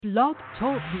Blog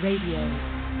Talk Radio.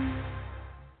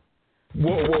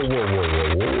 Whoa.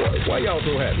 Why y'all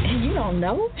so happy? You don't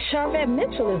know? Charvette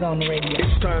Mitchell is on the radio.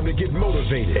 It's time to get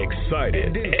motivated,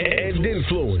 excited, and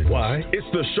influenced. Why? It's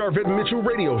the Charvette Mitchell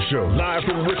Radio Show, live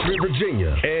from Richmond,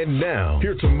 Virginia. And now,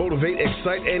 here to motivate,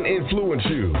 excite, and influence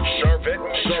you,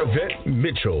 Charvette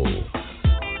Mitchell.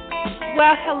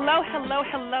 Well, hello,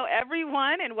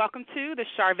 everyone, and welcome to the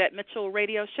Charvette Mitchell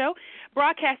Radio Show,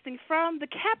 broadcasting from the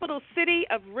capital city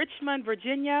of Richmond,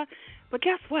 Virginia. But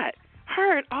guess what?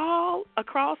 Heard all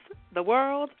across the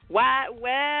world wide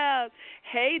web.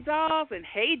 Hey, dolls, and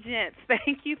hey, gents.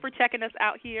 Thank you for checking us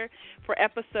out here for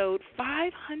episode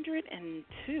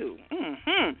 502.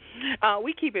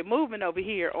 We keep it moving over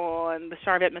here on the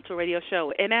Charvette Mitchell Radio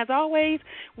Show. And as always,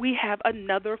 we have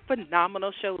another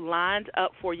phenomenal show lined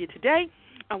up for you today.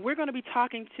 We're going to be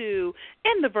talking to,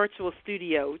 in the virtual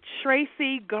studio,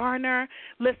 Tracee Garner.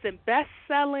 Listen,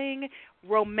 best-selling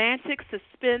romantic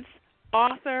suspense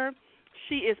author.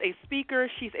 She is a speaker.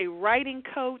 She's a writing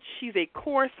coach. She's a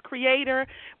course creator,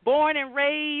 born and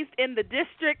raised in the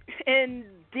district in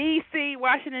D.C.,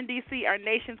 Washington, D.C., our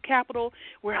nation's capital,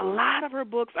 where a lot of her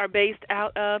books are based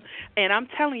out of. And I'm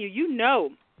telling you, you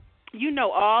know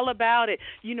all about it.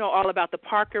 You know all about the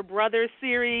Parker Brothers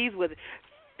series with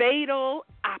Fatal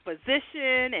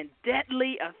Opposition and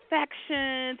Deadly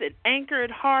Affections and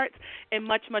Anchored Hearts and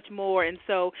much, much more. And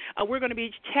so we're going to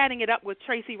be chatting it up with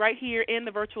Tracee right here in the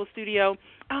virtual studio.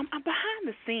 I'm behind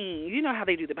the scenes. You know how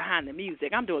they do the behind the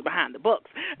music. I'm doing behind the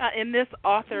books in this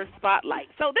author spotlight.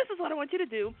 So this is what I want you to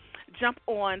do. Jump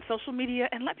on social media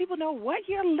and let people know what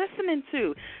you're listening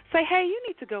to. Say, hey, you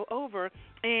need to go over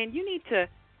and you need to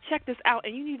check this out,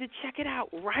 and you need to check it out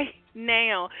right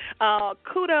now.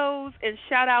 Kudos and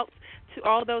shout-outs to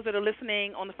all those that are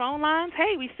listening on the phone lines.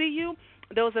 Hey, we see you.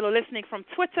 Those that are listening from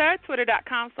Twitter,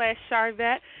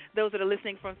 twitter.com/Charvette. Those that are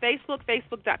listening from Facebook,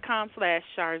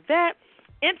 facebook.com/Charvette.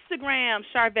 Instagram,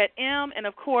 Charvette M, and,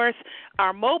 of course,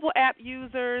 our mobile app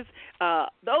users,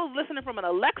 those listening from an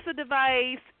Alexa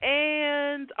device,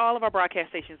 and all of our broadcast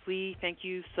stations. We thank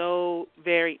you so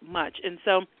very much. And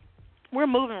so we're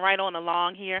moving right on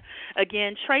along here.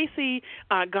 Again, Tracee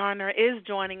Garner is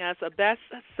joining us, a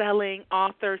best-selling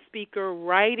author, speaker,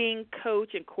 writing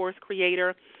coach, and course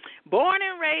creator. Born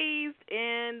and raised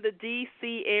in the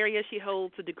D.C. area, she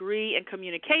holds a degree in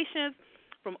communications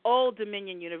from Old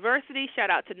Dominion University. Shout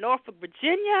out to Norfolk,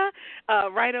 Virginia,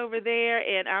 right over there.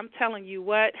 And I'm telling you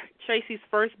what, Tracee's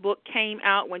first book came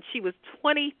out when she was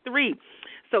 23.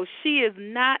 So she is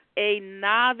not a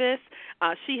novice.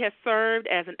 She has served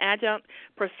as an adjunct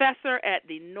professor at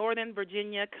the Northern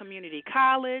Virginia Community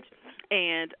College.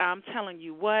 And I'm telling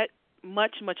you what,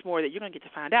 much, much more that you're going to get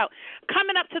to find out.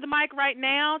 Coming up to the mic right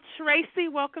now, Tracee,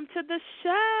 welcome to the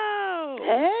show.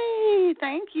 Hey,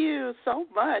 thank you so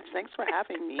much. Thanks for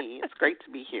having me. It's great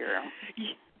to be here.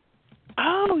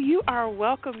 Oh, you are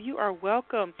welcome. You are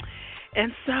welcome.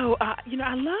 And so, I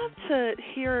love to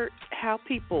hear how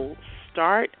people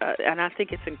start, and I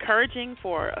think it's encouraging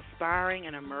for aspiring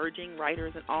and emerging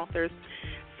writers and authors.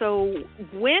 So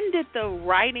when did the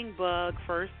writing bug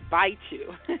first bite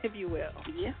you, if you will?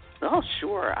 Yeah. Oh,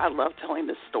 sure. I love telling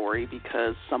this story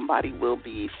because somebody will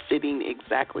be sitting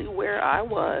exactly where I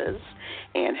was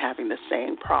and having the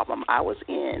same problem. I was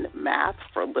in math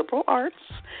for liberal arts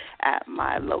at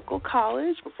my local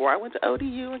college. Before I went to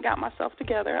ODU and got myself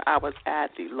together, I was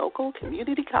at the local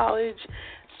community college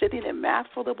sitting in math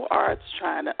for liberal arts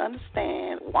trying to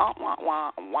understand,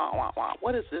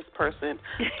 what is this person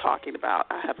talking about?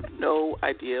 I have no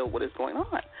idea what is going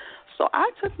on. So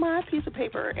I took my piece of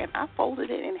paper and I folded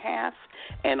it in half,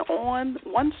 and on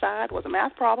one side was a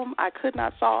math problem I could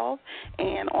not solve,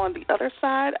 and on the other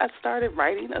side I started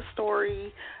writing a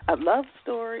story, a love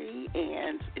story,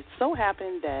 and it so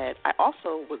happened that I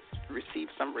also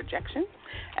received some rejection,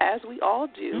 as we all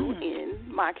do in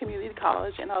my community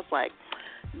college, and I was like,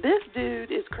 this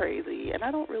dude is crazy, and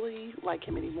I don't really like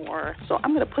him anymore, so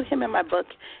I'm going to put him in my book,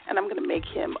 and I'm going to make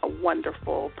him a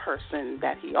wonderful person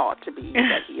that he ought to be,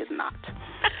 that he is not.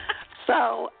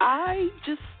 So I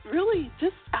just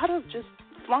out of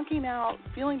flunking out,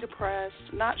 feeling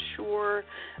depressed, not sure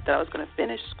that I was going to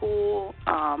finish school,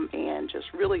 and just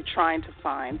really trying to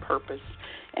find purpose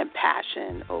and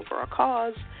passion over a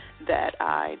cause, that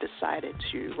I decided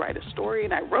to write a story,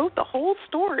 and I wrote the whole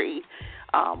story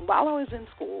while I was in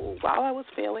school, while I was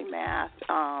failing math,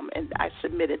 and I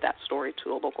submitted that story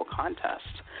to a local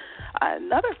contest.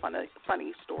 Another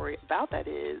funny story about that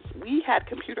is we had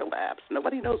computer labs.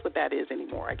 Nobody knows what that is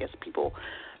anymore. I guess people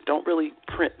don't really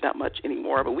print that much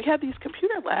anymore, but we had these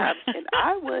computer labs, and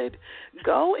I would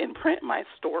go and print my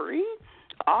story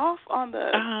off on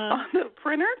the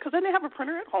printer because I didn't have a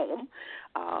printer at home.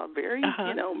 Very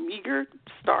meager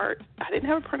start. I didn't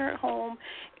have a printer at home,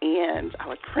 and I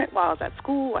would print while I was at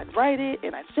school. I'd write it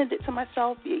and I'd send it to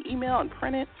myself via email and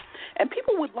print it. And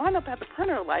people would line up at the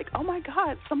printer like, "Oh my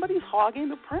God, somebody's hogging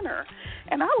the printer."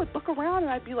 And I would look around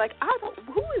and I'd be like,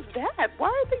 "Who is that? Why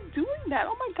are they doing that?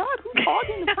 Oh my God, who's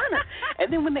hogging the printer?"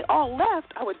 And then when they all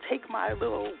left, I would take my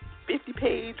little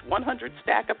 50-page, 100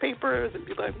 stack of papers and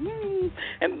be like,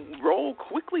 and roll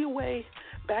quickly away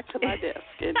back to my desk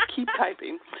and keep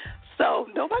typing. So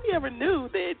nobody ever knew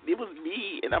that it was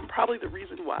me, and I'm probably the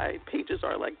reason why pages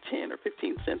are like 10 or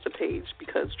 15 cents a page,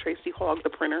 because Tracee hogged the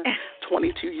printer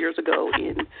 22 years ago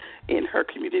in her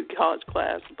community college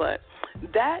class. But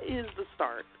that is the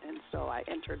start. And so I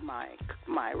entered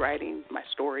my writing, my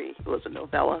story. It was a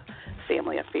novella,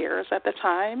 Family Affairs at the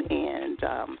time, and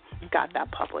got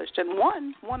that published and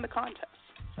won the contest.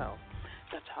 So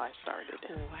that's how I started.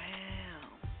 Wow.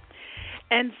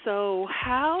 And so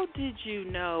how did you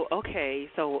know, okay,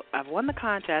 so I've won the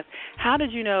contest. How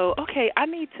did you know, okay, I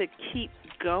need to keep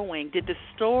going? Did the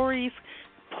stories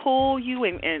pull you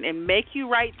and make you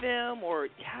write them? Or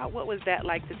what was that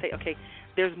like to say, okay,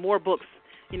 there's more books?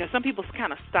 You know, some people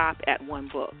kind of stop at one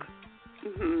book.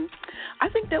 Mm-hmm. I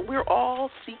think that we're all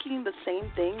seeking the same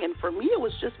thing, and for me it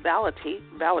was just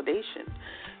validation.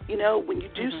 You know, when you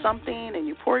do something and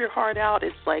you pour your heart out,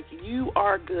 it's like you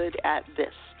are good at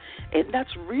this. And that's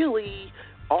really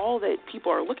all that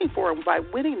people are looking for. And by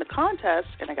winning the contest,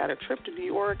 and I got a trip to New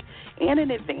York and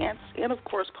an advance and, of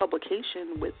course,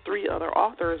 publication with 3 other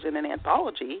authors in an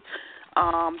anthology,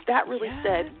 that really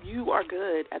said you are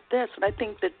good at this. And I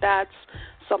think that that's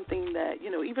something that,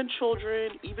 you know, even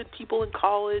children, even people in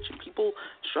college and people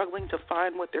struggling to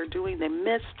find what they're doing, they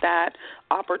miss that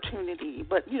opportunity.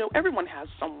 But, you know, everyone has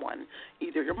someone,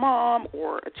 either your mom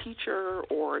or a teacher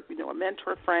or, you know, a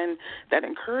mentor friend that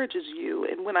encourages you.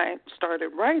 And when I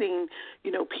started writing,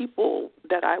 you know, people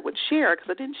that I would share, because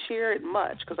I didn't share it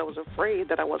much because I was afraid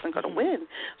that I wasn't going to win.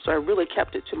 So I really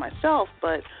kept it to myself.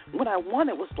 But when I won,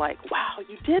 it was like, wow,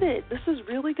 you did it. This is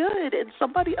really good. And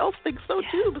somebody else thinks so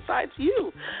too besides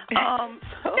you.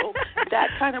 So that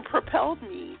kind of propelled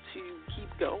me to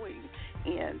keep going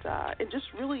and just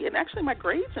really, and actually my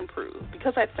grades improved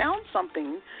because I found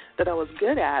something that I was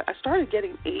good at. I started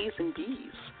getting A's and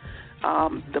B's.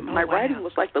 My writing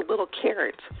was like the little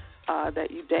carrot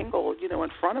that you dangle, you know, in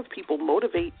front of people,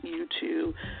 motivate you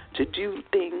to do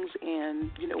things, and,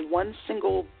 you know, one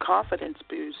single confidence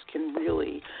boost can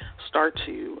really start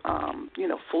to, you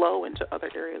know, flow into other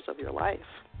areas of your life.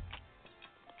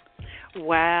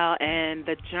 Wow, and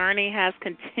the journey has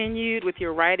continued with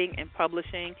your writing and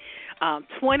publishing.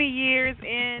 20 years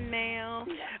in now,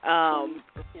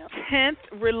 10th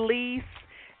release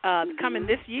coming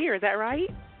this year, is that right?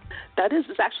 That is.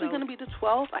 It's actually going to be the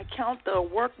 12th. I count the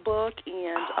workbook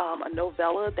and a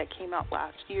novella that came out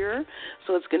last year.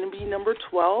 So it's going to be number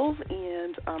 12,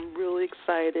 and I'm really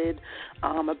excited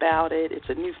about it. It's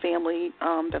a new family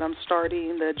that I'm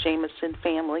starting, the Jameson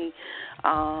family,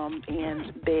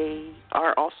 and they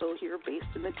are also here based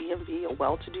in the DMV, a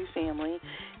well-to-do family,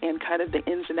 and kind of the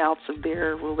ins and outs of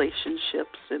their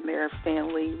relationships and their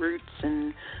family roots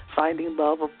and finding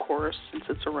love, of course, since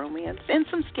it's a romance, and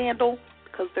some scandal,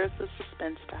 because there's the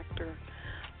suspense factor.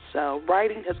 So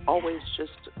writing has always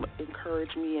just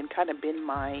encouraged me and kind of been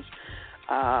my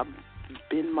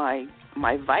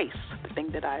vice, the thing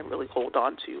that I really hold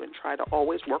on to and try to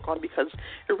always work on, because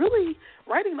it really,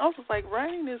 writing also is like,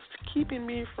 writing is keeping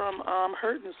me from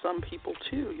hurting some people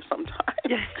too sometimes.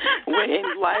 When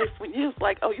in life, when you're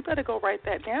like, oh, you better go write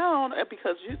that down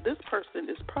because this person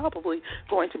is probably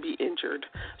going to be injured.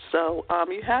 So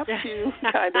you have to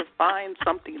kind of find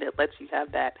something that lets you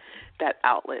have that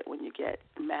outlet when you get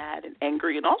mad and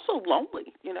angry, and also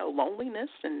lonely, you know, loneliness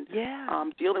and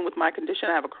dealing with my condition.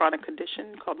 I have a chronic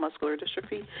condition called muscular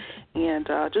dystrophy, and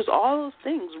just all those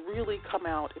things really come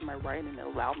out in my writing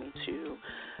and allow me to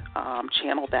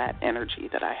channel that energy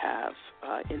that I have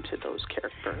into those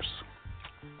characters.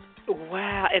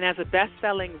 Wow, and as a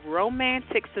best-selling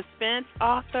romantic suspense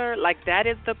author, like, that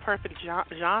is the perfect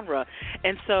genre.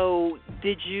 And so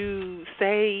did you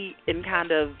say and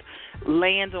kind of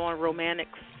land on romantic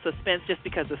suspense just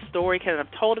because the story kind of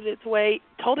told it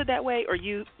that way, or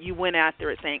you went after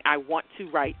it saying, I want to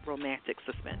write romantic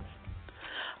suspense?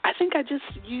 I think I just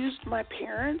used my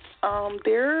parents,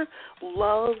 their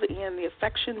love and the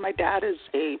affection. My dad is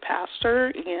a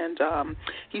pastor, and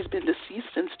he's been deceased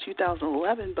since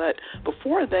 2011. But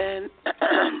before then,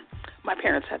 my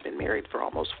parents had been married for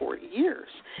almost 40 years.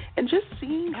 And just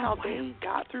seeing how they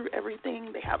got through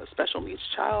everything, they have a special needs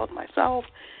child, myself.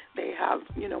 They have,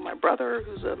 my brother,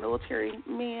 who's a military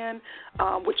man,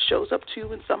 which shows up,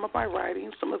 too, in some of my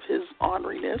writings. Some of his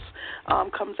orneriness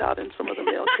comes out in some of the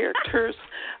male characters,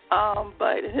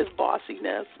 but his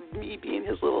bossiness, me being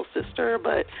his little sister.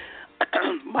 But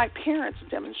my parents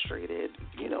demonstrated,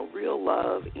 real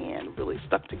love and really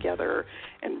stuck together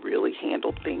and really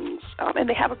handled things. And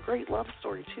they have a great love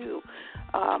story, too.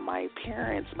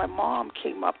 My mom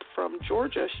came up from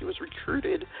Georgia. She was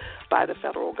recruited by the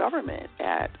federal government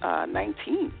at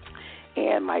 19.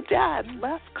 And my dad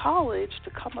left college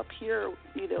to come up here,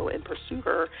 and pursue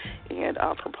her and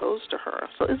propose to her.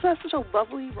 So isn't that such a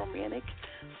lovely romantic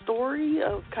story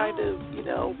of kind of,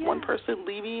 one person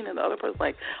leaving and the other person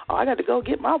like, oh, I got to go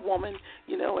get my woman,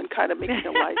 and kind of making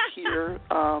a life here,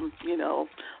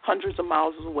 hundreds of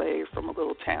miles away from a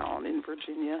little town in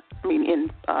in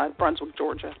Brunswick,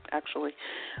 Georgia, actually,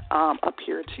 up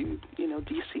here to,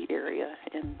 D.C. area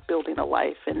and building a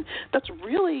life. And that's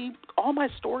really all my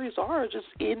stories are, just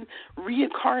in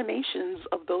reincarnations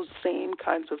of those same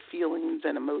kinds of feelings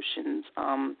and emotions,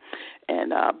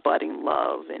 and budding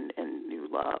love and new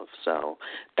love. So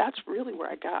that's really where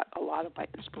I got a lot of my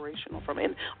inspirational from.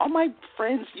 And all my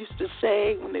friends used to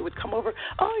say when they would come over,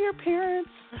 oh, your parents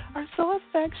are so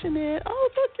affectionate. Oh,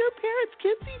 look, your parents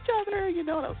kiss each other, and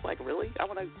I was like, really? I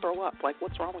want to throw up. Like,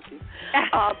 what's wrong with you?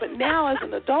 But now as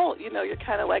an adult, you're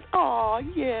kind of like, oh,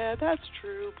 yeah, that's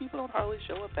true. People don't hardly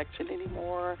show affection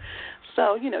anymore.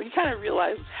 So, you kind of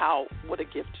realize what a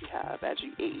gift you have as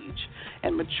you age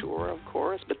and mature, of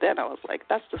course. But then I was like,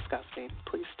 that's disgusting.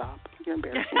 Please stop. You're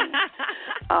embarrassing me.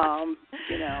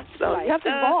 So you have to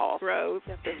evolve. Rose.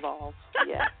 You have to evolve.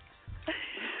 Yeah.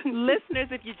 Listeners,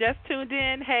 if you just tuned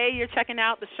in, hey, you're checking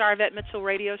out the Charvette Mitchell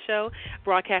Radio Show,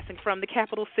 broadcasting from the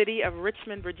capital city of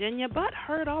Richmond, Virginia, but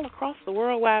heard all across the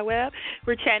World Wide Web.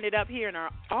 We're chatting it up here in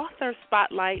our author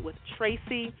spotlight with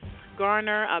Tracee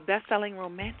Garner, a best-selling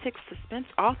romantic suspense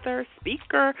author,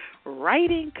 speaker,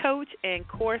 writing coach, and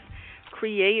course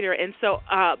creator. And so,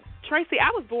 Tracee, I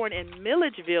was born in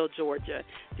Milledgeville, Georgia.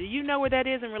 Do you know where that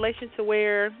is in relation to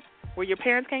where your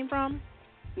parents came from?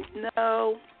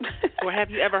 No. Or have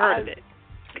you ever heard of it?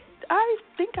 I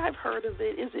think I've heard of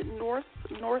it. Is it north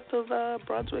of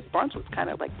Brunswick? Brunswick's kind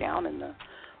of like down in the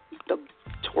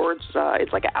towards.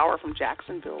 It's like an hour from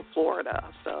Jacksonville, Florida.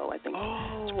 So I think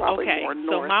it's probably more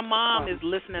north. So my mom is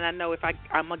listening. I know if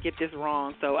I'm gonna get this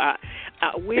wrong. So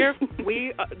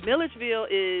Milledgeville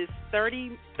is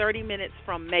 30 minutes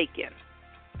from Macon.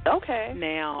 Okay.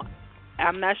 Now,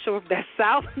 I'm not sure if that's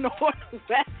south, north,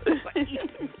 west, or east.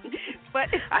 But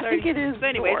I think it is. So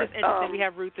anyway, north. It's interesting. We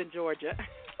have roots in Georgia.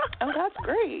 Oh, that's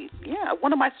great. Yeah,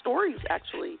 one of my stories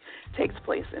actually takes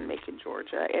place in Macon,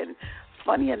 Georgia. And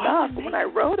funny enough, when I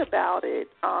wrote about it,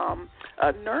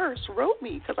 a nurse wrote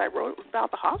me, because I wrote about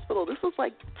the hospital. This was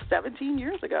like 17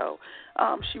 years ago.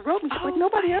 She wrote me. She's like,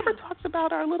 nobody ever talks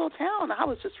about our little town. I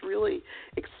was just really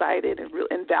excited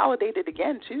and validated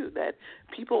again, too, that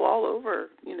people all over,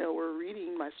 were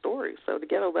reading my story. So to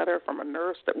get a letter from a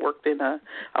nurse that worked I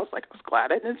was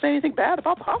glad I didn't say anything bad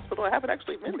about the hospital. I haven't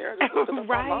actually been there. I just looked it up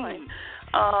online.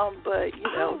 But,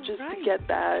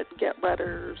 to get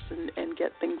letters and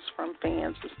get things from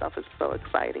fans and stuff is so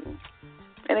exciting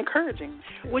and encouraging.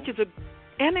 Which is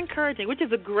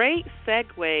a great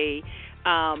segue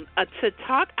to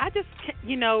talk. I just,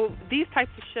 these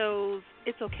types of shows,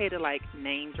 it's okay to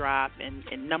name drop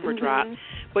and number drop,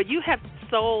 but you have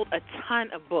sold a ton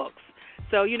of books.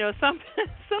 So,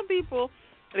 some people,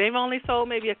 they've only sold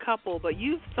maybe a couple, but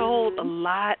you've sold a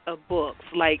lot of books,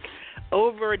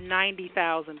 over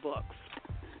 90,000 books.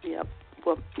 Yep.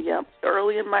 Well, yeah,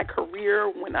 early in my career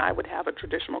when I would have a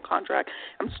traditional contract,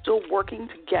 I'm still working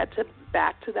to get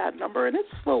back to that number, and it's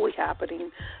slowly happening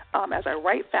as I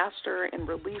write faster and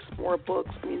release more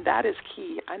books. I mean, that is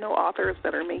key. I know authors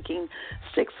that are making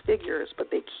six figures,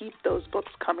 but they keep those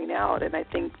books coming out, and I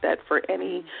think that for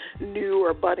any new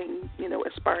or budding,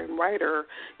 aspiring writer,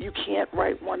 you can't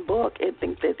write one book and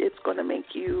think that it's going to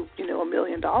make you, $1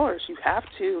 million. You have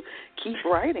to keep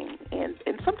writing, and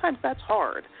sometimes that's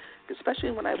hard.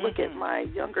 Especially when I look at my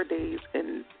younger days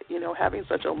and, having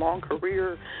such a long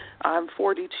career. I'm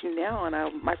 42 now,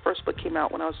 and my first book came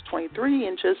out when I was 23,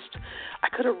 and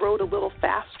I could have wrote a little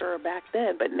faster back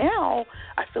then. But now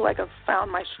I feel like I've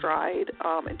found my stride.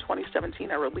 In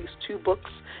 2017, I released 2 books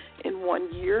in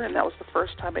 1 year, and that was the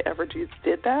first time I ever did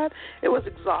that. It was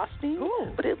exhausting,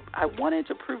 but I wanted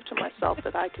to prove to myself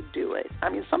that I could do it. I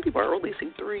mean, some people are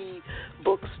releasing 3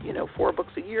 books, 4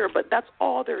 books a year, but that's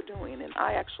all they're doing, and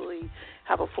I actually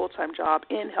have a full-time job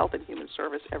in health and human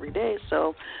service every day,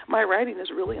 so my writing is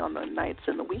really on the nights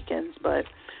and the weekends, but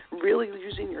really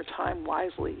using your time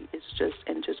wisely is just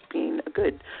being a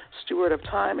good steward of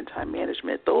time and time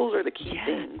management. Those are the key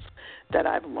things that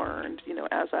I've learned,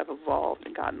 as I've evolved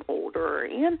and gotten older,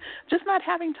 and just not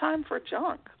having time for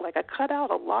junk. Like, I cut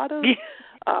out a lot of,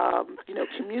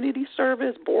 community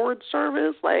service, board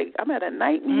service. Like, I'm at a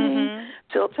night meeting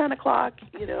till 10 o'clock,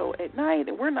 at night,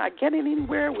 and we're not getting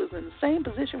anywhere. We was in the same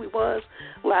position we was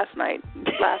last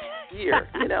year,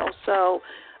 so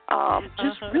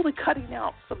just really cutting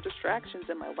out some distractions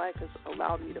in my life has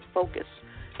allowed me to focus.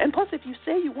 And plus, if you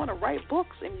say you want to write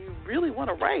books and you really want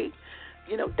to write,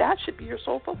 that should be your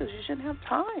sole focus. You shouldn't have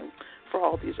time for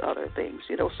all these other things.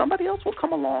 Somebody else will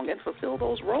come along and fulfill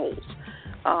those roles.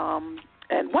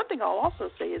 And one thing I'll also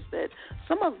say is that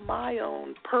some of my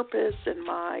own purpose and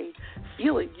my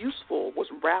feeling useful was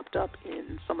wrapped up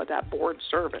in some of that board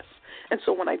service. And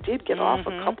so when I did get off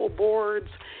a couple boards,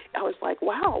 I was like,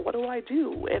 wow, what do I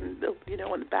do? And,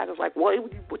 in the back I was like, well, you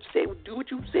would say, do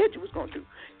what you said you was going to do.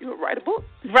 You would write a book.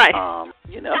 Right.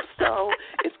 So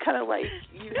it's kind of like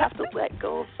you have to let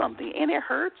go of something. And it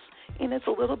hurts, and it's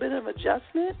a little bit of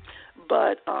adjustment.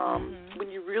 But when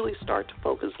you really start to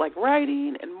focus, like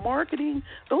writing and marketing,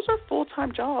 those are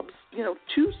full-time jobs, 2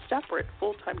 separate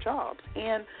full-time jobs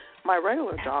and my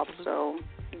regular job. So,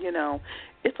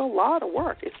 it's a lot of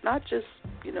work. It's not just,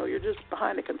 you're just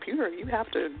behind a computer. You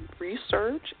have to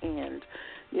research and,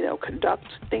 conduct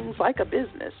things like a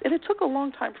business. And it took a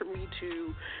long time for me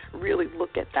to really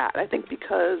look at that. I think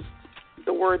because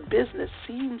the word business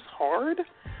seems hard,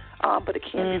 but it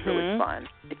can be really fun.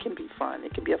 It can be fun.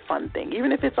 It can be a fun thing.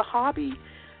 Even if it's a hobby,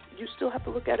 you still have to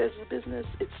look at it as a business.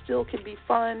 It still can be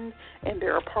fun, and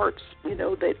there are parts,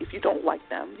 that if you don't like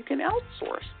them, you can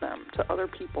outsource them to other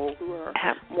people who are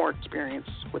more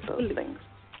experienced with those things.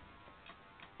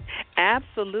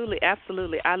 Absolutely,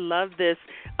 absolutely. I love this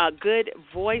good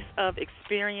voice of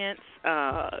experience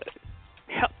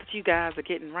help that you guys are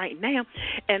getting right now.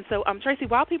 And so, Tracee,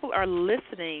 while people are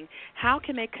listening, how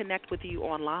can they connect with you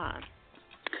online?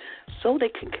 So they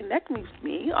can connect with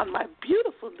me on my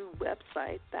beautiful new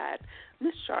website that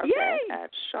Miss Charvette at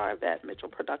Charvette Mitchell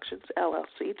Productions,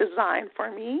 LLC, designed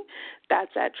for me.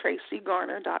 That's at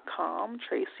TraceeGarner.com.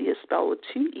 Tracee is spelled with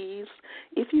 2 E's,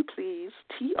 if you please,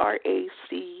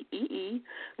 Tracee,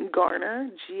 Garner,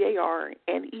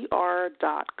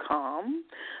 GARNER.com.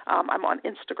 I'm on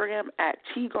Instagram at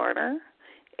TGarner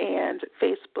and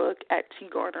Facebook at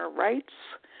TGarnerWrites,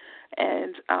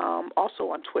 and also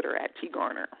on Twitter at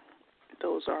TGarner.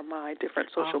 Those are my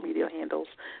different social media handles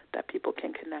that people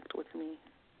can connect with me.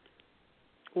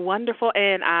 Wonderful,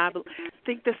 and I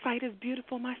think the site is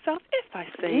beautiful myself, if I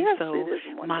say so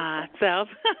myself.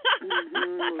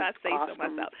 If I say so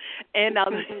myself. And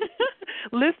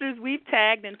listeners, we've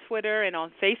tagged in Twitter and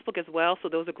on Facebook as well, so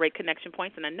those are great connection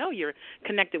points, and I know you're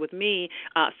connected with me.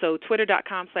 So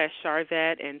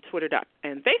twitter.com/Charvette and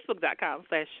and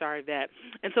facebook.com/Charvette.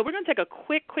 And so we're going to take a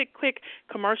quick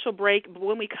commercial break. But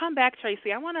when we come back,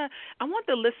 Tracee, I want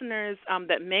the listeners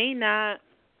that may not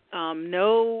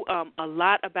know a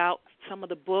lot about some of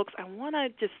the books, I want to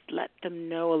just let them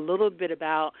know a little bit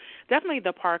about definitely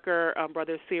the Parker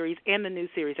Brothers series and the new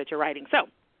series that you're writing. So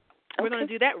we're going to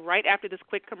do that right after this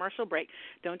quick commercial break.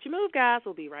 Don't you move, guys.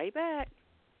 We'll be right back.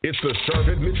 It's the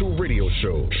Charvette Mitchell Radio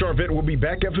Show. Charvette will be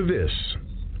back after this.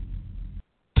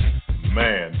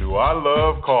 Man, do I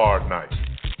love card night.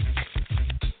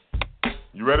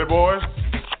 You ready, boys?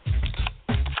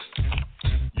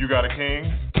 You got a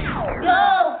king?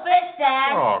 Go, fish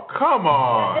dad. Oh, come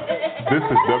on. This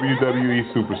is WWE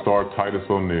superstar Titus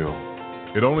O'Neil.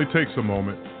 It only takes a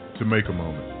moment to make a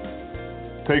moment.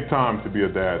 Take time to be a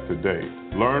dad today.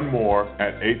 Learn more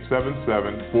at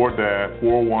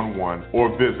 877-4DAD-411 or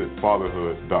visit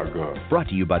fatherhood.gov. Brought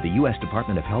to you by the U.S.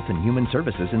 Department of Health and Human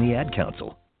Services and the Ad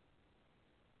Council.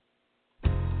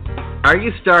 Are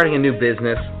you starting a new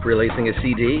business, releasing a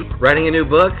CD, writing a new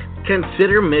book?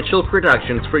 Consider Mitchell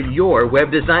Productions for your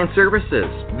web design services.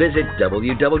 Visit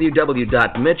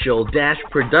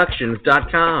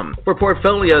www.mitchell-productions.com for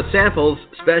portfolio samples,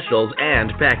 specials,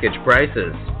 and package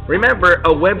prices. Remember, a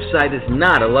website is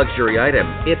not a luxury item.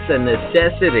 It's a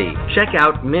necessity. Check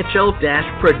out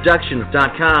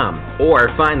mitchell-productions.com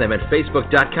or find them at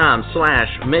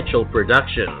facebook.com/Mitchell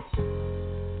Productions.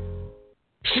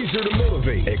 She's here to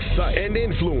motivate, excite, and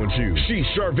influence you. She's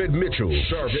Sharvette Mitchell.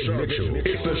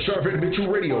 It's the Sharvette Mitchell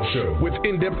Radio Show with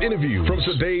in-depth interviews from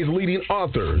today's leading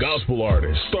authors, gospel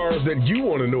artists, stars that you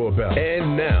want to know about.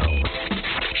 And now,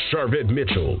 Sharvette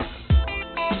Mitchell.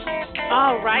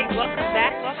 All right, welcome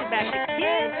back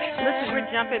again. Listen, we're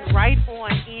jumping right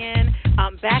on in,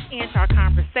 back into our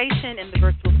conversation in the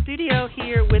virtual studio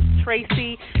here with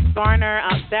Tracee Garner,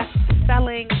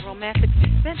 best-selling romantic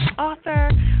suspense author,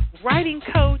 writing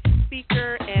coach,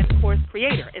 speaker, and, of course,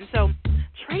 creator. And so,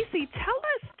 Tracee,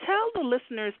 tell the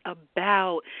listeners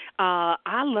about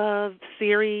I Love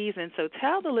series, and so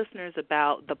tell the listeners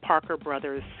about the Parker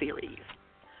Brothers series.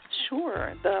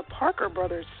 Sure. The Parker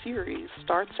Brothers series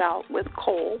starts out with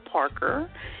Cole Parker.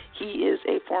 He is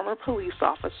a former police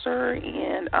officer,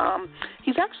 and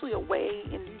he's actually away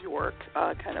in New York,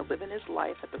 kind of living his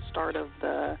life at the start of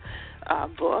the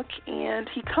book, and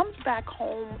he comes back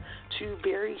home to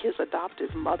bury his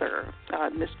adoptive mother,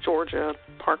 Miss Georgia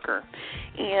Parker.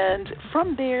 And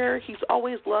from there, he's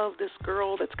always loved this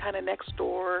girl that's kind of next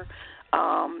door.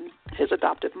 His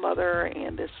adoptive mother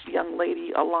and this young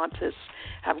lady, Alontis,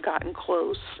 have gotten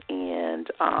close, and,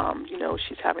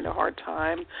 she's having a hard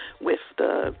time with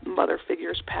the mother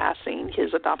figures passing,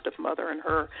 his adoptive mother and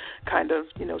her kind of,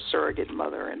 surrogate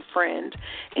mother and friend.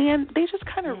 And they just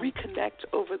kind of reconnect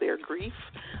over their grief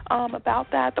about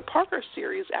that. The Parker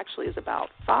series actually is about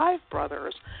 5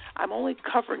 brothers. I'm only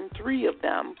covering 3 of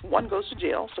them. One goes to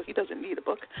jail, so he doesn't need a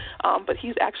book, but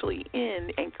he's actually in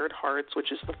Anchored Hearts,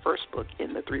 which is the first book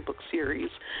in the 3-book series,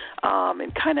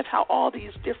 and kind of how all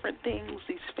these different things,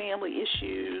 these family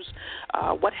issues,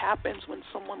 what happens when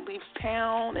someone leaves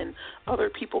town and other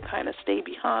people kind of stay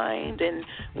behind, and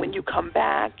when you come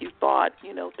back, you thought,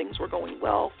 things were going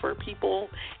well for people,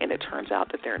 and it turns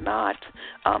out that they're not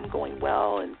going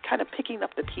well, and kind of picking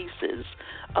up the pieces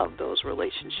of those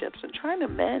relationships and trying to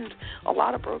mend a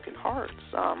lot of broken hearts.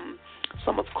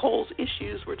 Some of Cole's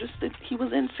issues were just that he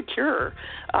was insecure.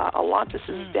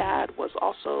 Alontis' dad was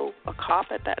also a cop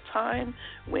at that time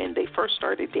when they first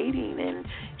started dating, and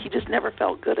he just never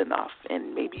felt good enough.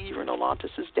 And maybe even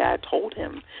Alontis' dad told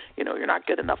him, you're not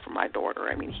good enough for my daughter.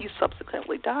 I mean, he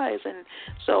subsequently dies. And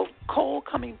so Cole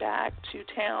coming back to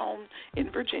town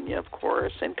in Virginia, of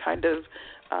course, and kind of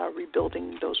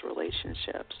rebuilding those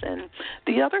relationships. And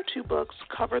the other 2 books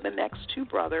cover the next 2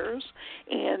 brothers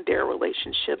and their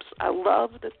relationships. I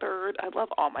love the third. I love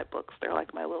all my books. They're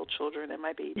like my little children and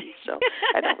my babies, so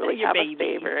I don't really have a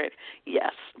favorite.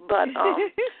 Yes, but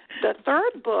the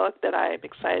third book that I'm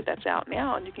excited that's out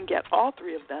now, and you can get all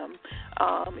 3 of them,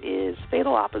 is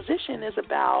Fatal Opposition. Is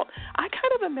about, I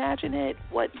kind of imagine it,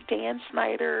 what Dan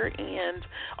Snyder and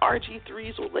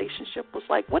RG3's relationship was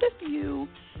like. What if you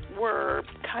were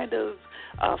kind of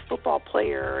a football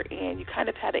player and you kind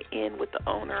of had an in with the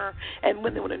owner, and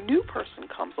when a new person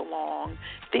comes along,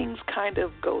 things kind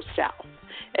of go south.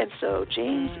 And so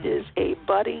James is a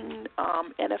budding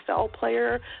NFL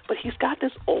player, but he's got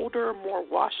this older, more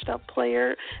washed-up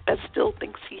player that still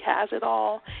thinks he has it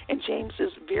all. And James is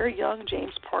very young,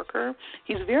 James Parker.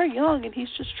 He's very young, and he's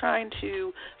just trying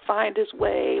to find his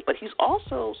way, but he's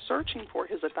also searching for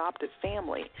his adopted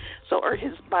family, or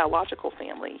his biological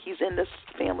family. He's in this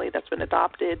family that's been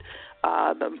adopted.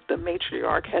 The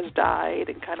matriarch has died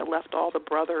and kind of left all the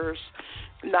brothers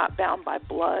not bound by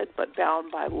blood, but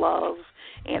bound by love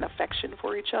and affection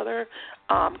for each other,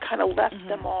 kind of left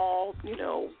them all,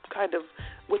 kind of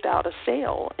without a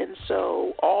sail. And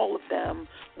so all of them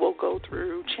will go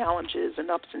through challenges and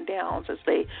ups and downs as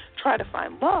they try to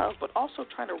find love, but also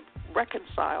trying to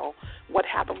reconcile what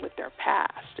happened with their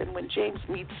past. And when James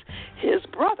meets his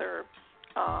brother,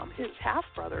 his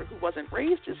half-brother, who wasn't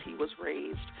raised as he was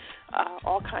raised,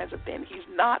 all kinds of things. He's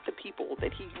not the people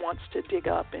that he wants to dig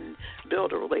up and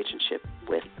build a relationship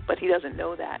with, but he doesn't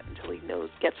know that until he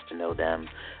gets to know them,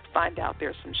 find out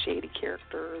there's some shady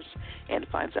characters, and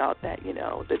finds out that,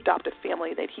 the adopted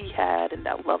family that he had and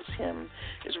that loves him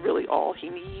is really all he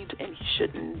needs, and he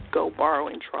shouldn't go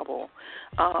borrowing trouble.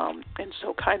 And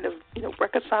so kind of,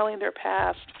 reconciling their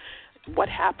past, what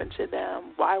happened to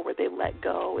them, why were they let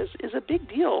go, is a big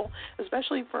deal,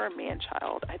 especially for a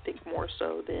man-child, I think more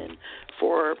so than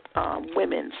for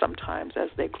women sometimes as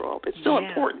they grow up. It's still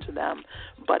important to them,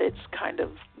 but it's kind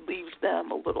of leaves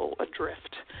them a little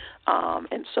adrift.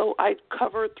 And so I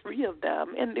covered 3 of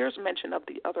them, and there's mention of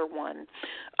the other one,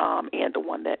 and the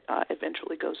one that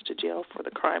eventually goes to jail for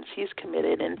the crimes he's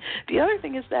committed. And the other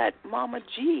thing is that Mama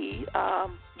G,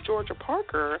 Georgia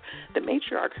Parker, the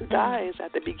matriarch who dies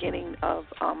at the beginning of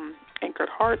Anchored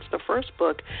Hearts, the first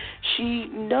book, she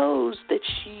knows that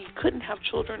she couldn't have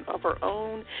children of her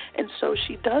own, and so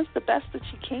she does the best that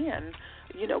she can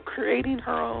creating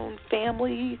her own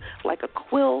family like a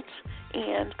quilt,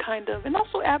 and and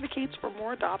also advocates for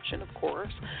more adoption, of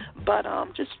course, but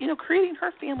just creating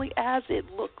her family as it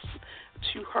looks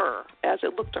to her, as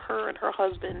it looked to her and her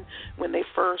husband when they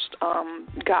first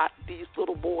got these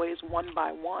little boys one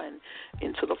by one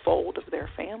into the fold of their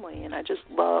family. And I just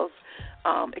love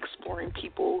exploring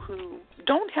people who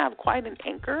don't have quite an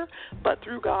anchor, but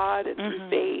through God and through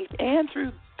faith and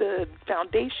through the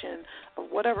foundation of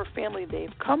whatever family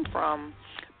they've come from,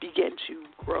 begin to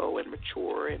grow and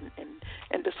mature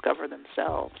and discover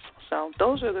themselves. So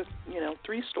those are the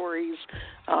 3 stories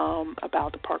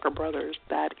about the Parker brothers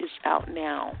that is out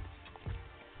now.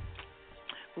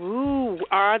 Ooh,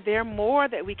 are there more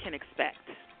that we can expect?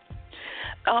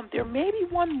 There may be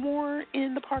one more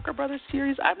in the Parker Brothers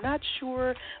series. I'm not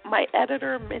sure. My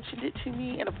editor mentioned it to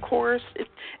me, and of course,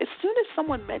 as soon as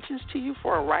someone mentions to you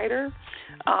for a writer,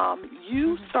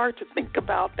 you start to think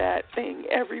about that thing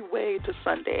every way to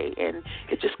Sunday, and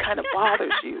it just kind of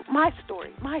bothers you. My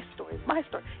story, my story, my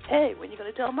story. Hey, when are you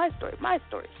going to tell my story? My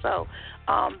story. So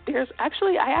I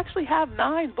actually have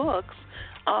 9 books.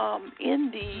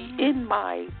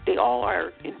 They all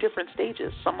are in different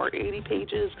stages. Some are 80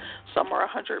 pages, some are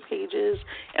 100 pages,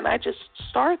 and I just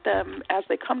start them as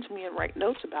they come to me and write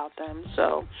notes about them.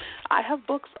 So I have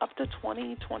books up to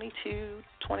 20, 22,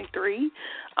 23,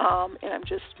 and I'm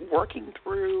just working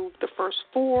through the first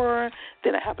 4,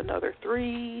 then I have another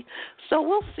 3. So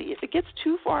we'll see. If it gets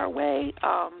too far away,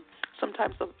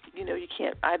 sometimes, you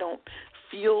can't, I don't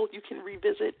feel you can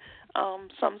revisit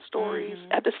some stories.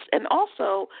 And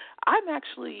also, I'm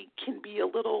actually can be a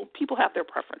little, people have their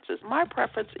preferences. My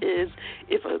preference is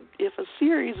if a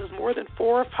series is more than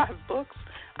 4 or 5 books,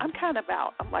 I'm kind of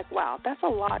out. I'm like, wow, that's a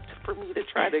lot for me to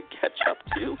try to catch up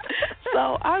to.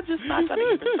 So I'm just not going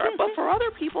to even start. But for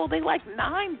other people, they like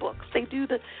 9 books. They do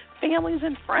the families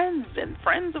and friends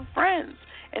of friends.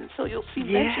 And so you'll see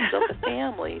mentions of the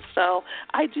family. So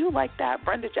I do like that.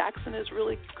 Brenda Jackson is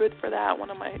really good for that, one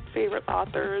of my favorite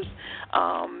authors.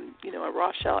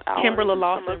 Rochelle Allen. Kimberly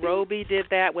Lawson Roby did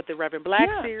that with the Reverend Black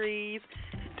series.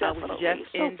 Definitely. We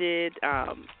just ended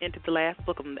the last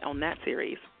book on that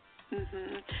series.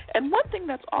 Mm-hmm. And one thing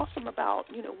that's awesome about,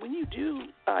 when you do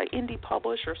indie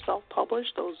publish or self-publish,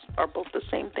 those are both the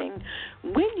same thing.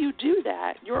 When you do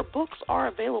that, your books are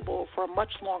available for a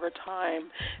much longer time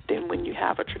than when you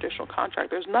have a traditional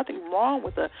contract. There's nothing wrong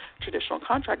with a traditional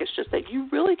contract. It's just that you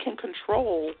really can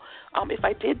control. If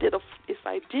I did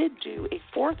do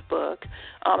a 4th book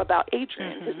about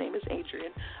Adrian, his name is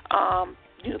Adrian.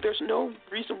 There's no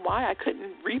reason why I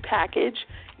couldn't repackage,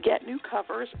 get new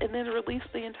covers, and then release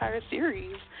the entire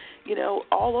series,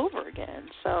 all over again.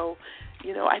 So,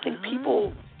 I think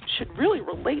people should really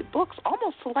relate books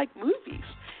almost to like movies.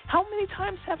 How many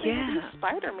times have they released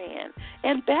Spider-Man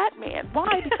and Batman?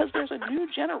 Why? Because there's a new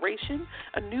generation,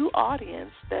 a new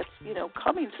audience that's,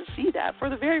 coming to see that for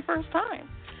the very first time.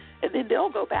 And then they'll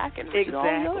go back and read all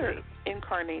the other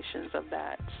incarnations of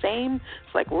that.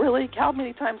 It's like, really, how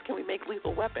many times can we make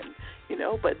Lethal Weapon?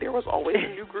 But there was always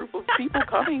a new group of people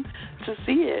coming to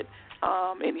see it.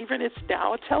 And even it's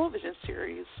now a television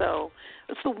series. So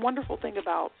it's the wonderful thing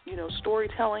about,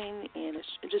 storytelling, and it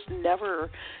just never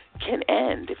can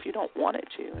end if you don't want it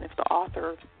to. And if the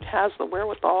author has the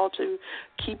wherewithal to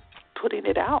keep putting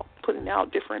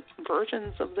out different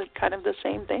versions of the kind of the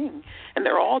same thing. And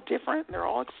they're all different, and they're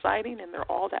all exciting, and they're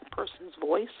all that person's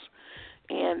voice.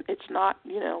 And it's not,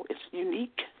 it's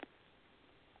unique.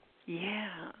 Yeah.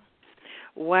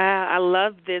 Wow, I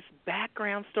love this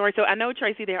background story. So I know,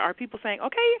 Tracee, there are people saying,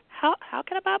 okay, how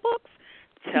can I buy books?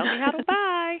 Tell me how to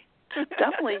buy.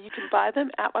 Definitely. You can buy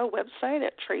them at my website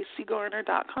at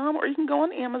TraceeGarner.com, or you can go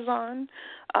on Amazon,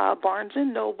 Barnes &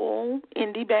 Noble,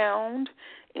 IndieBound,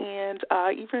 and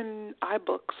even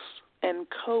iBooks and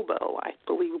Kobo. I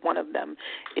believe one of them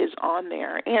is on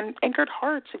there. And Anchored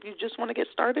Hearts, if you just want to get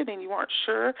started and you aren't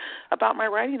sure about my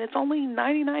writing, it's only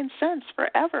 99 cents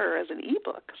forever as an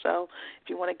ebook. So if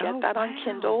you want to get that on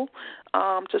Kindle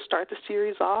to start the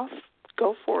series off,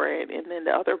 go for it. And then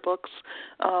the other books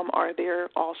are there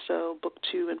also, Book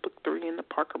 2 and Book 3 in the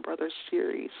Parker Brothers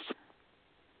series.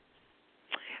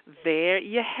 There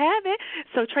you have it.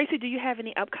 So, Tracee, do you have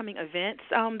any upcoming events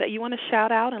that you want to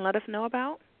shout out and let us know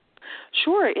about?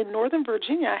 Sure. In Northern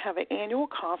Virginia, I have an annual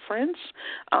conference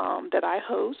that I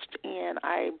host, and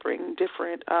I bring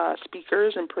different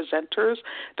speakers and presenters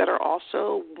that are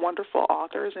also wonderful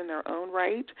authors in their own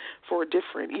right for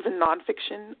different, even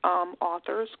nonfiction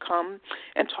authors come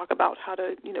and talk about how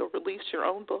to, release your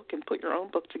own book and put your own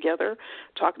book together,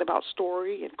 talking about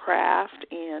story and craft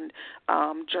and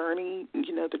journey,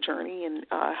 the journey and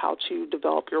how to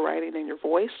develop your writing and your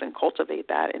voice and cultivate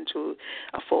that into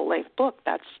a full-length book.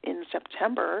 That's in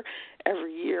September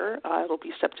every year. It'll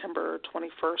be September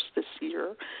 21st this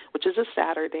year, which is a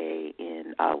Saturday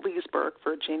in Leesburg,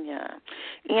 Virginia.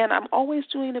 And I'm always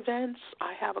doing events.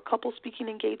 I have a couple speaking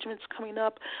engagements coming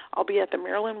up. I'll be at the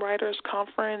Maryland Writers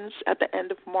Conference at the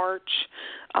end of March,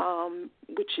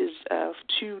 which is a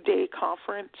 2-day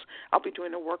conference. I'll be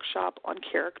doing a workshop on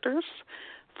characters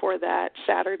for that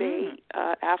Saturday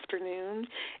afternoon.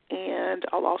 And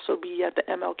I'll also be at the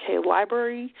MLK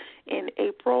Library in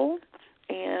April.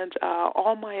 And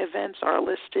all my events are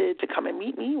listed to come and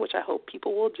meet me, which I hope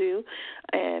people will do,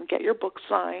 and get your book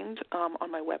signed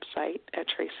on my website at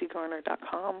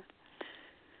TraceeGarner.com.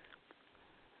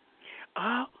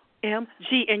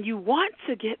 OMG, and you want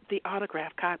to get the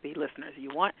autographed copy, listeners. You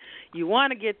want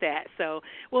to get that. So,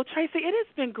 well, Tracee, it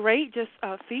has been great just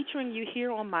featuring you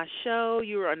here on my show.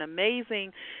 You are an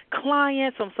amazing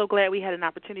client, so I'm so glad we had an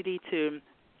opportunity to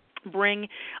bring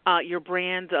your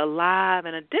brand alive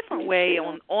in a different way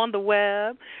on the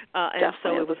web. And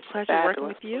so it was a pleasure working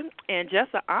with you, and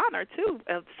just an honor, too,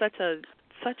 of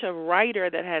such a writer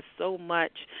that has so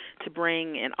much to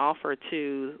bring and offer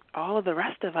to all of the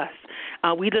rest of us.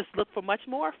 We just look for much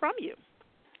more from you.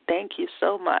 Thank you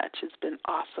so much. It's been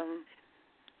awesome.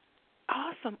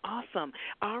 Awesome.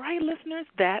 All right, listeners,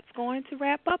 that's going to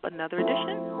wrap up another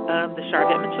edition of the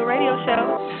Charvette Mitchell Radio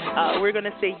Show. We're going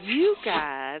to see you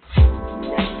guys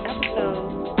next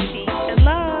episode. Peace and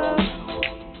love.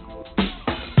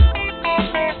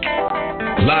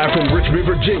 Live from Richmond,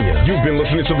 Virginia, you've been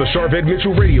listening to the Charvette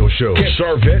Mitchell Radio Show. Catch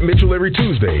Charvette Mitchell every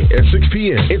Tuesday at 6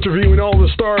 p.m., interviewing all the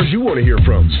stars you want to hear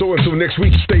from. So until next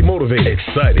week, stay motivated,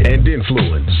 excited, and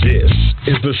influenced. This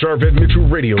is the Charvette Mitchell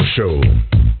Radio Show.